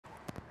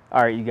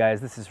All right, you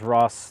guys, this is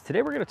Ross.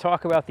 Today we're going to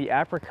talk about the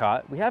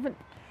apricot. We haven't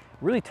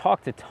really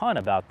talked a ton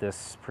about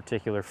this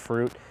particular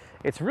fruit.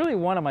 It's really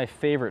one of my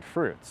favorite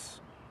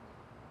fruits.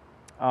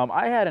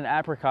 I had an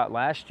apricot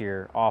last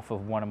year off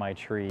of one of my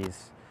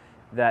trees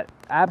that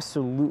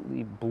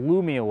absolutely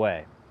blew me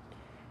away.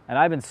 And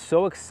I've been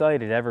so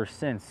excited ever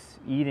since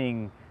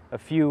eating a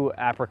few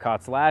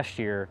apricots last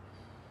year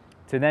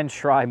to then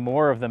try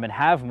more of them and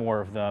have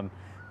more of them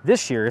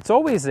this year. It's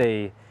always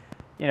a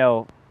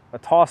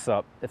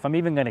toss-up if I'm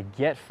even going to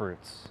get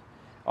fruits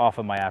off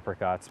of my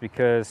apricots,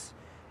 because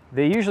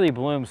they usually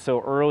bloom so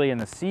early in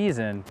the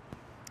season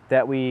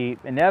that we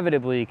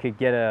inevitably could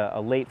get a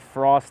late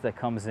frost that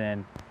comes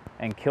in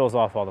and kills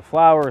off all the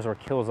flowers or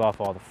kills off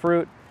all the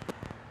fruit,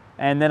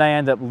 and then I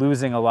end up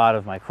losing a lot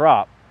of my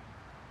crop.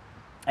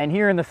 And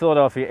here in the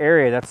Philadelphia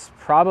area, that's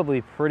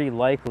probably pretty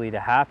likely to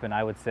happen.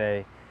 I would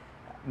say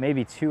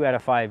maybe 2 out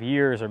of 5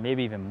 years, or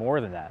maybe even more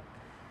than that.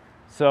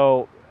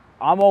 So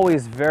I'm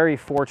always very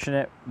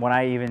fortunate when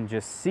I even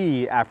just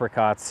see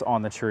apricots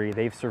on the tree.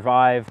 They've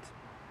survived,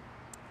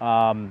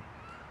 and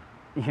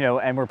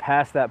we're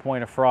past that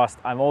point of frost.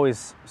 I'm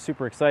always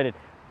super excited.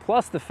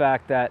 Plus the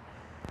fact that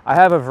I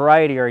have a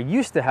variety, or I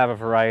used to have a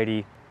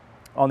variety,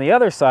 on the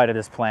other side of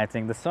this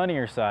planting, the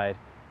sunnier side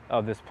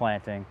of this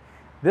planting.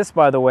 This,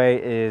 by the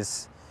way,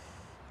 is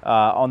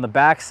on the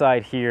back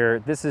side here.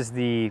 This is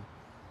the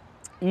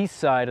east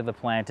side of the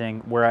planting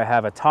where I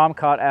have a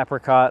Tomcot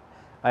apricot.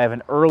 I have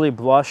an early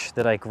blush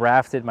that I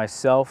grafted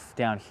myself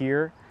down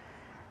here.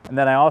 And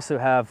then I also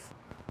have,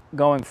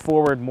 going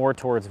forward more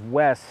towards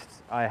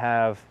west, I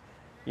have,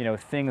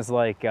 things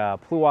like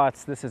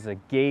pluots. This is a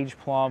gauge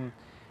plum.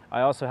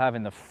 I also have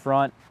in the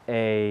front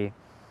a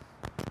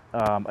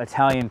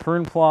Italian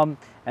prune plum,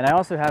 and I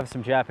also have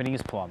some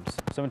Japanese plums.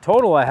 So in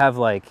total, I have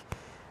like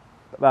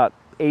about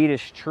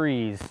 8-ish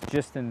trees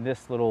just in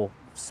this little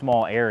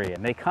small area,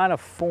 and they kind of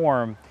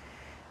form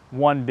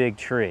one big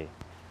tree.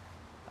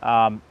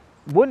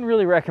 Wouldn't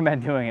really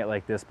recommend doing it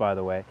like this, by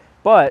the way,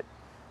 but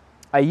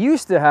I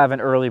used to have an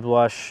early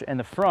blush in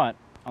the front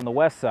on the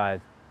west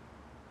side,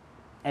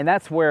 and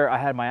that's where I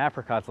had my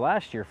apricots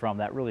last year from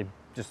that really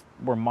just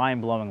were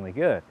mind-blowingly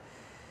good.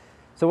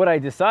 So what I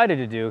decided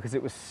to do, because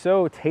it was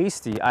so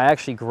tasty, I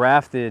actually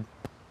grafted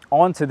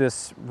onto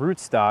this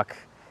rootstock.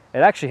 It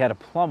actually had a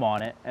plum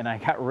on it, and I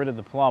got rid of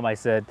the plum. I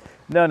said,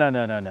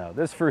 no,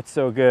 this fruit's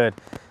so good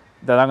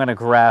that I'm gonna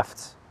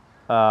graft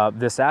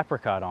this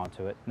apricot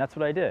onto it, and that's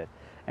what I did.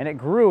 And it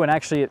grew, and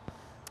actually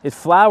it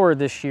flowered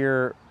this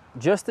year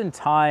just in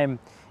time.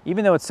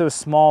 Even though it's so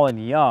small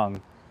and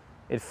young,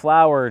 it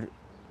flowered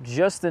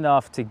just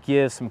enough to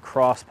give some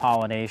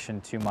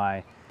cross-pollination to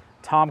my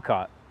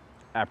Tomcot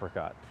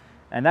apricot.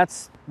 And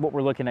that's what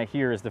we're looking at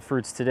here, is the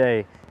fruits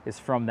today is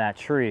from that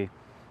tree.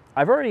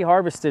 I've already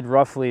harvested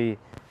roughly,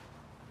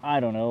 I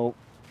don't know,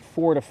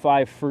 4 to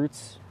 5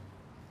 fruits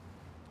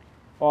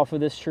off of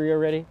this tree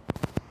already.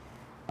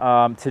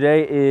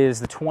 Today is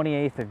the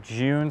 28th of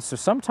June, so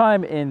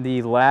sometime in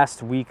the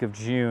last week of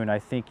June, I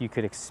think you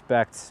could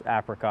expect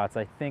apricots.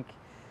 I think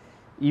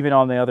even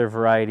on the other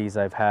varieties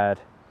I've had,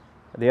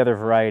 the other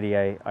variety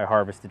I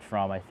harvested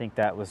from, I think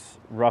that was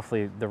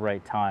roughly the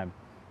right time.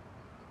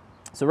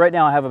 So right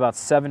now I have about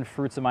 7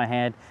 fruits in my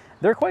hand.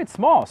 They're quite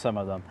small, some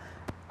of them,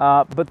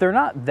 but they're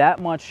not that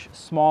much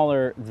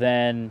smaller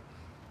than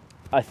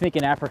I think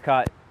an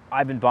apricot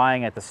I've been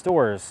buying at the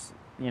stores.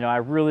 I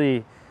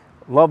really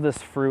love this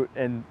fruit,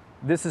 and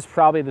this is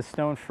probably the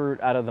stone fruit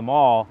out of them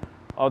all,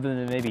 other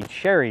than maybe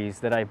cherries,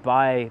 that I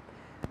buy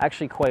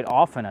actually quite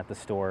often at the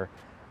store,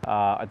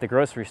 at the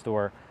grocery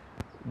store,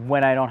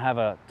 when I don't have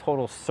a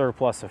total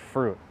surplus of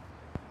fruit.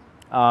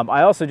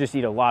 I also just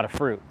eat a lot of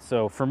fruit.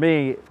 So for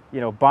me,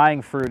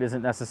 buying fruit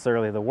isn't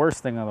necessarily the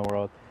worst thing in the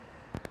world,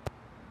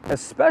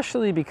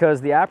 especially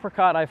because the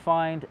apricot I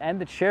find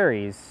and the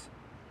cherries,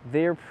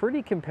 they're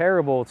pretty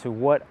comparable to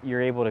what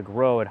you're able to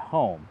grow at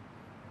home,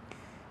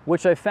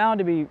 which I found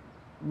to be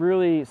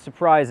really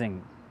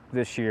surprising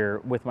this year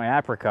with my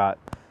apricot,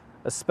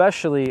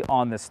 especially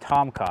on this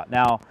Tomcot.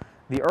 Now,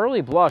 the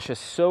early blush is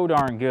so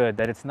darn good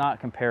that it's not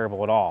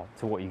comparable at all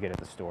to what you get at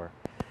the store.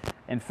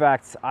 In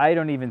fact, I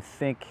don't even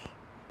think,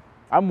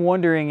 I'm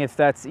wondering if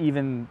that's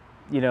even,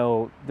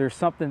 there's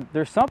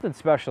something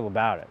special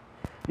about it,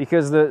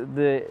 because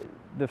the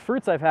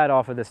fruits I've had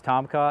off of this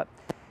Tomcot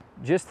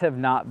just have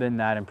not been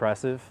that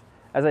impressive.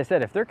 As I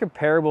said, if they're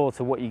comparable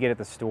to what you get at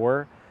the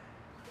store,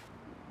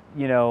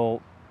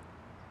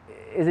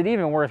 is it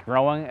even worth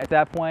growing at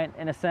that point,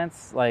 in a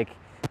sense? Like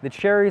the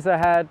cherries I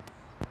had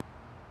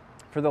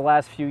for the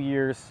last few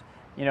years,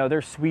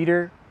 they're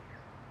sweeter.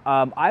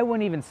 I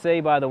wouldn't even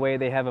say, by the way,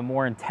 they have a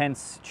more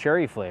intense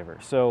cherry flavor.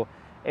 So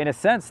in a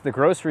sense, the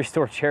grocery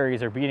store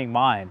cherries are beating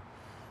mine,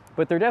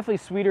 but they're definitely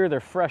sweeter,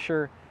 they're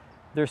fresher.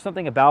 There's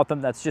something about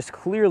them that's just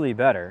clearly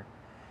better.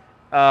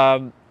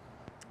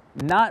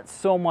 Not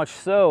so much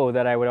so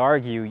that I would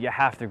argue you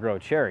have to grow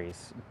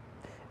cherries.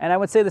 And I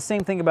would say the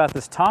same thing about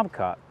this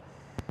Tomcot.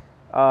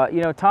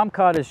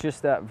 Tomcot is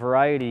just that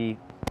variety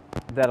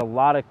that a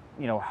lot of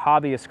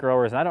hobbyist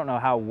growers, I don't know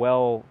how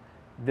well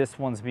this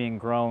one's being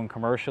grown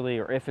commercially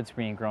or if it's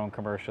being grown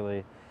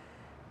commercially.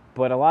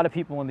 But a lot of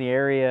people in the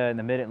area in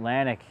the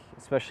Mid-Atlantic,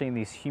 especially in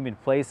these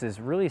humid places,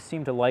 really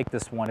seem to like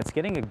this one. It's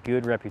getting a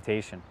good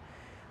reputation.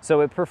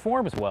 So it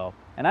performs well,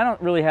 and I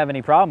don't really have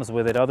any problems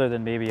with it other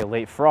than maybe a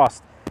late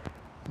frost.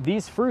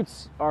 These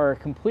fruits are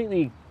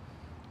completely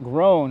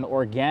grown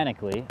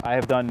organically. I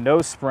have done no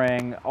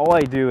spraying. All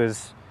I do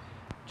is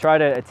try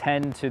to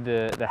attend to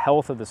the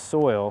health of the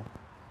soil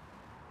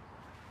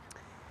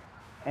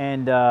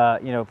and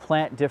you know,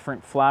 plant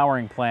different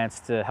flowering plants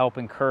to help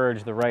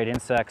encourage the right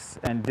insects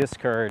and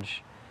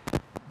discourage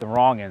the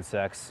wrong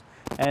insects.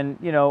 And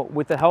you know,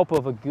 with the help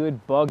of a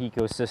good bug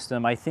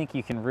ecosystem, I think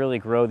you can really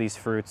grow these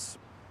fruits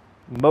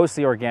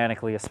mostly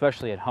organically,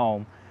 especially at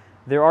home.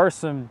 There are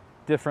some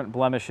different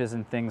blemishes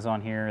and things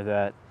on here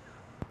that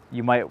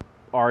you might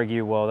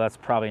argue, well, that's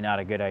probably not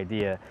a good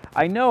idea.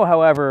 I know,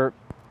 however,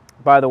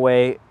 by the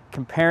way,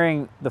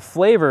 comparing the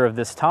flavor of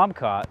this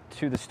Tomcot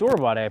to the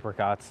store-bought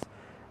apricots,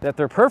 that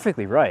they're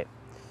perfectly ripe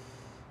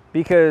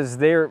because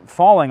they're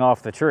falling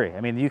off the tree.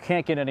 I mean, you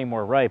can't get any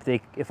more ripe.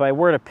 If I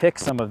were to pick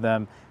some of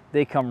them,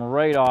 they come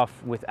right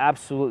off with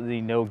absolutely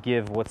no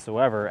give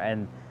whatsoever.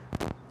 And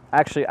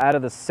actually, out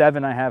of the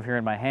 7 I have here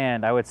in my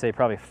hand, I would say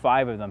probably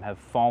 5 of them have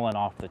fallen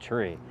off the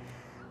tree.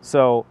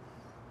 So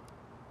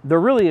there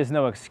really is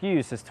no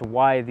excuse as to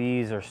why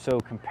these are so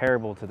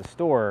comparable to the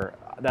store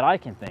that I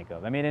can think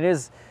of. I mean, it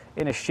is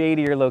in a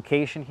shadier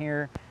location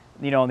here.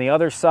 You know, on the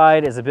other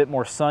side is a bit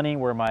more sunny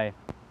where my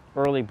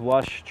early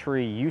blush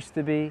tree used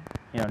to be.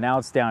 You know, now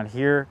it's down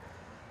here.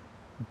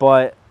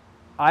 But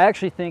I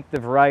actually think the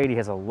variety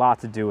has a lot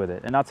to do with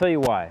it. And I'll tell you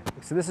why.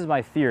 So this is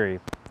my theory.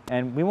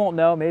 And we won't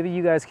know. Maybe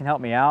you guys can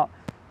help me out.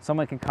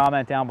 Someone can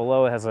comment down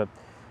below. It has a,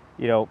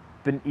 you know,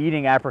 been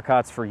eating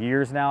apricots for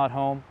years now at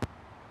home,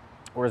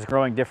 or is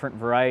growing different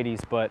varieties.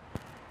 But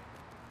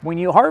when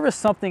you harvest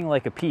something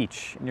like a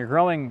peach and you're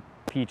growing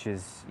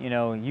peaches, you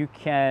know, you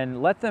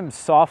can let them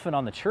soften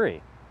on the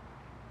tree.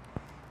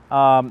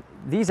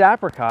 These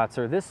apricots,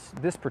 or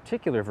this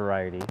particular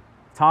variety,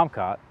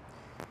 Tomcot,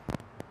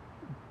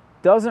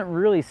 doesn't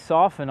really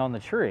soften on the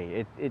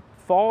tree. It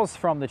falls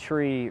from the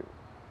tree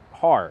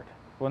hard.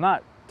 Well,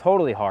 not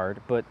totally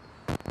hard, but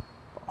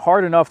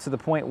hard enough to the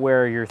point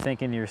where you're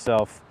thinking to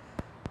yourself,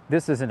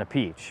 this isn't a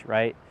peach,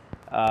 right?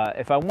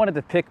 If I wanted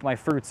to pick my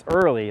fruits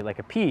early, like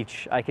a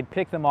peach, I could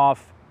pick them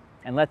off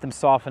and let them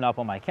soften up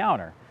on my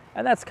counter.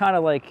 And that's kind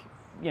of like,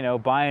 you know,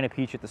 buying a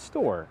peach at the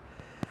store.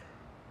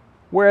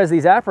 Whereas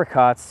these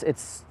apricots,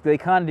 they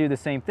kind of do the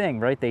same thing,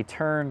 right? They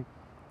turn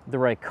the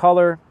right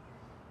color,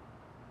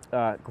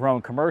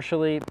 grown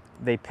commercially,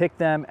 they pick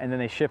them and then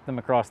they ship them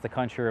across the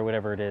country or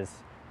whatever it is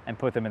and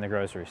put them in the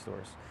grocery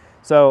stores.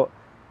 So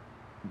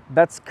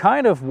that's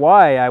kind of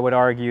why I would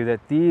argue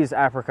that these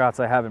apricots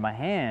I have in my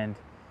hand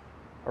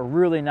are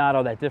really not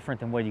all that different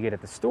than what you get at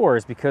the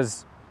stores,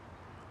 because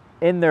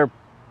in their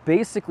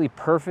basically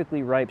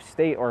perfectly ripe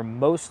state, or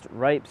most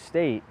ripe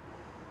state,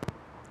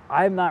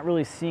 I'm not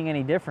really seeing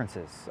any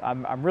differences.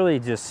 I'm really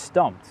just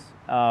stumped.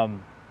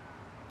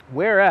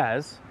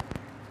 Whereas,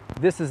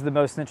 this is the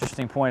most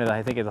interesting point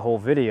I think of the whole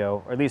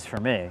video, or at least for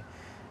me,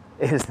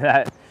 is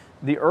that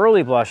the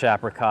early blush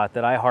apricot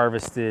that I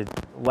harvested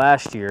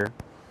last year,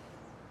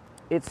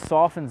 it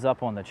softens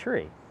up on the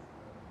tree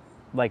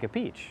like a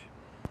peach.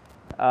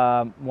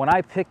 When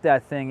I picked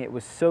that thing, it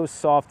was so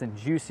soft and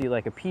juicy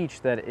like a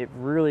peach that it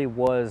really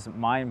was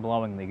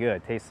mind-blowingly good.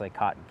 It tastes like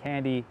cotton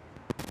candy.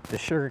 The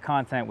sugar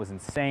content was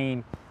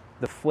insane.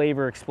 The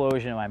flavor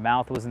explosion in my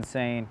mouth was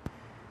insane.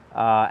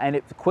 And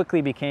it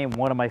quickly became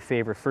one of my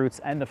favorite fruits,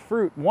 and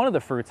one of the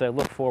fruits I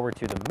look forward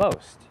to the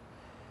most.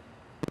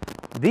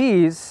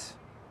 These,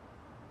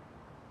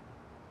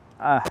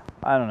 I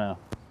don't know.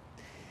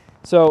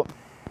 So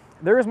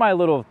there's my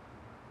little,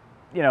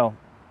 you know,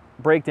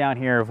 breakdown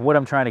here of what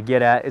I'm trying to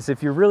get at. Is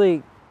if you're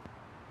really,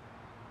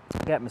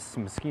 I got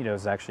some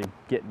mosquitoes actually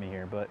getting me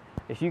here, but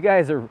if you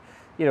guys are,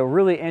 you know,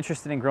 really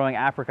interested in growing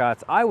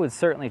apricots, I would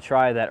certainly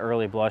try that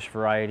early blush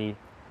variety.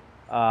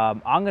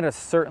 I'm gonna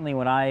certainly,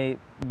 when I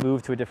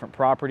move to a different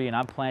property and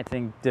I'm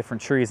planting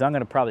different trees, I'm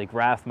gonna probably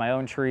graft my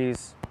own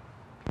trees.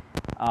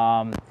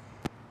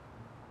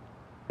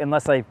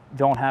 Unless I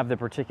don't have the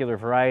particular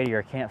variety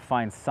or can't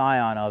find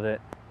scion of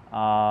it.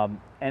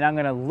 And I'm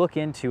gonna look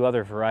into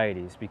other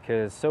varieties,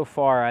 because so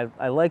far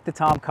I like the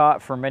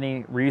Tomcot for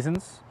many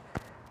reasons.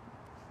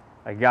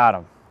 I got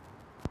them.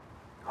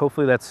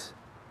 Hopefully that's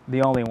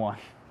the only one.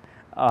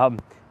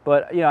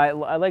 But you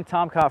know, I like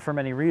Tomcot for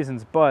many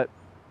reasons, but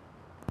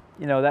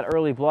you know, that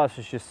early blush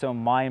is just so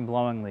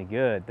mind-blowingly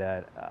good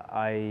that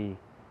I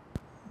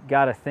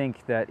gotta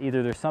think that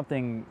either there's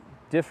something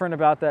different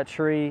about that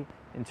tree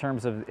in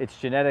terms of its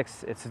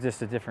genetics, it's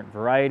just a different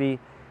variety,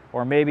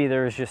 or maybe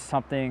there's just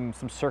some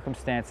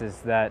circumstances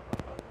that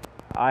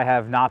I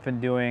have not been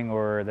doing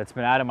or that's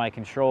been out of my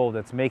control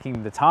that's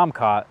making the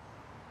Tomcot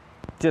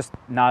just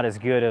not as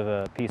good of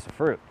a piece of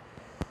fruit.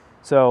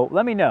 So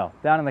let me know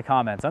down in the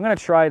comments. I'm gonna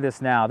try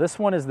this now. This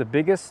one is the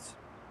biggest.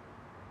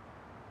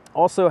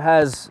 Also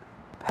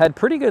had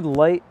pretty good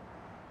light.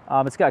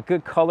 It's got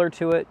good color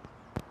to it.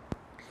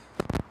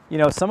 You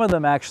know, some of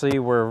them actually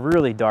were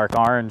really dark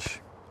orange.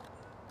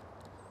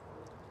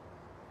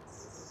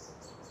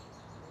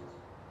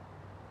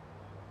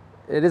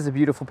 It is a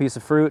beautiful piece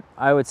of fruit.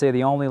 I would say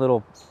the only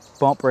little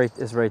bump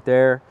is right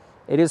there.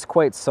 It is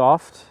quite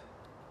soft.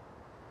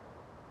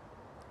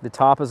 The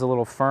top is a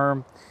little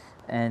firm,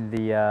 and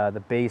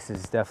the base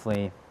is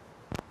definitely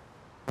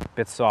a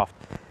bit soft.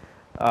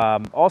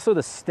 Also,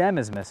 the stem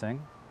is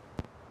missing,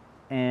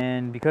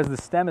 and because the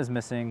stem is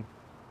missing,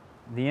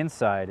 the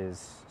inside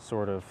is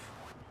sort of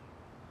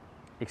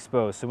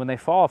exposed. So when they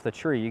fall off the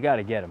tree, you got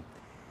to get them.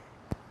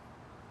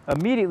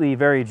 Immediately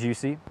very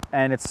juicy,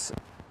 and it's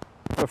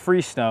a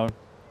freestone,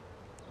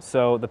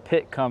 so the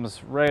pit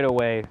comes right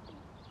away,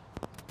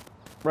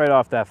 right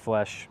off that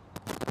flesh.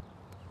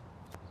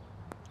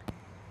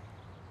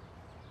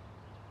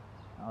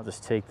 I'll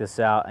just take this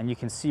out, and you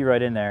can see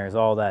right in there is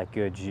all that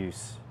good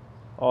juice,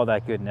 all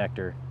that good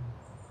nectar.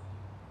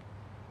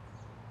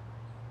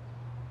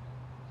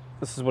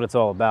 This is what it's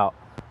all about.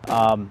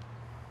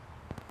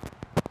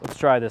 Let's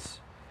try this.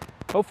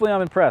 Hopefully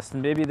I'm impressed,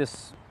 and maybe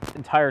this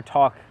entire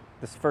talk,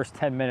 this first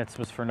 10 minutes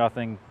was for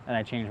nothing, and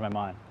I changed my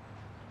mind.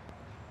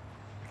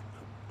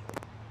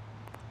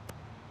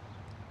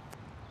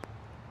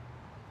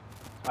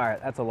 All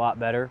right, that's a lot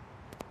better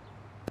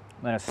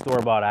than a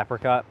store-bought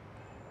apricot.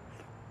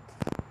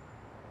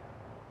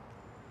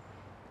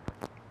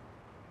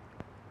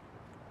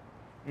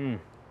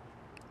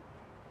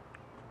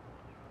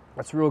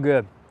 That's real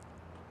good.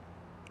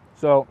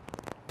 So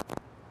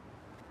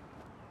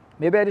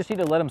maybe I just need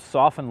to let them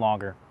soften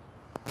longer,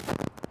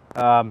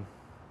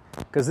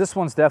 because this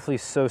one's definitely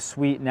so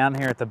sweet. Down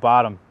here at the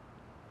bottom,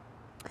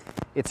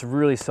 it's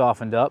really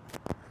softened up.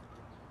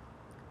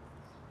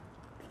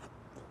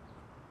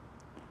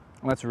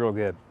 That's real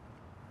good.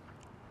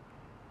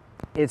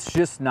 It's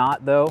just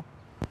not, though,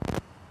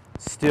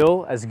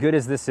 still as good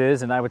as this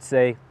is, and I would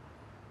say,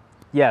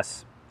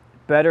 yes,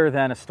 better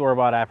than a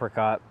store-bought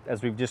apricot,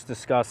 as we've just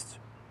discussed.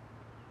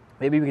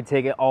 Maybe we could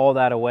take all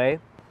that away.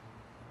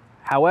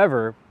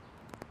 However,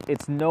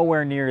 it's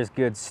nowhere near as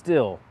good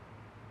still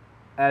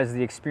as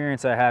the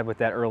experience I had with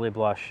that early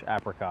blush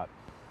apricot,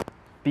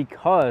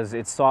 because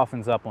it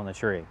softens up on the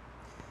tree.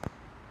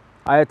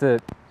 I had to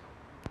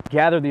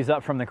gather these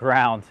up from the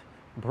ground,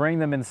 bring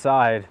them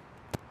inside,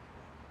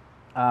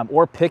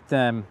 or pick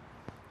them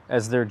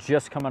as they're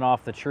just coming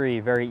off the tree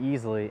very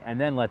easily, and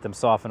then let them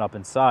soften up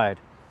inside.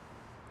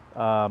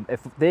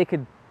 If they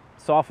could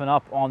soften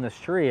up on this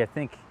tree, I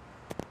think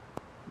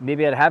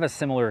maybe I'd have a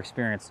similar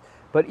experience.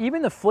 But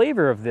even the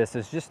flavor of this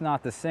is just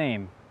not the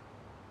same.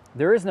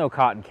 There is no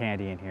cotton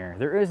candy in here.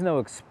 There is no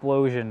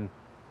explosion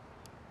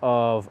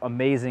of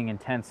amazing,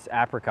 intense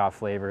apricot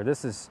flavor.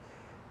 It's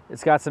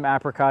got some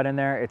apricot in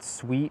there. It's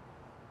sweet,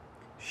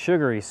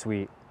 sugary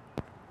sweet.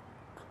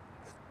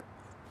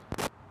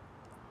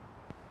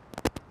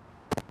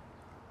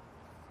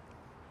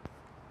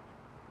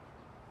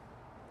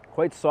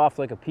 Quite soft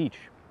like a peach.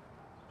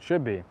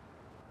 Should be.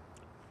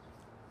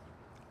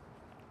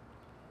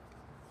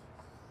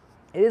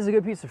 It is a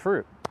good piece of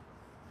fruit.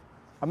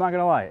 I'm not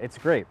gonna lie, it's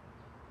great.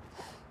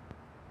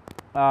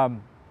 But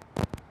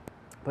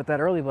that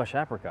early blush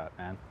apricot,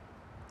 man,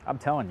 I'm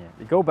telling you,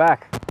 go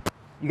back.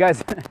 You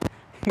guys,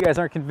 you guys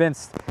aren't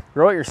convinced,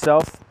 grow it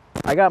yourself.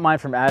 I got mine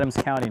from Adams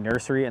County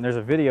Nursery, and there's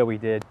a video we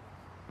did.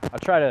 I'll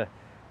try to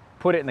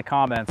put it in the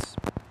comments.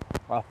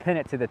 I'll pin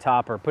it to the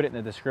top or put it in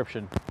the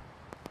description.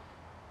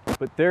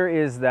 But there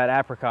is that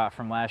apricot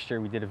from last year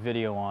we did a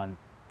video on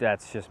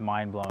that's just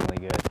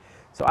mind-blowingly good.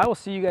 So I will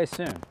see you guys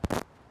soon.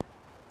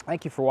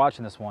 Thank you for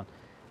watching this one,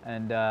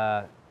 and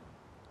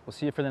we'll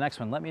see you for the next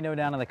one. Let me know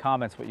down in the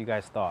comments what you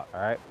guys thought, all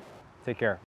right? Take care.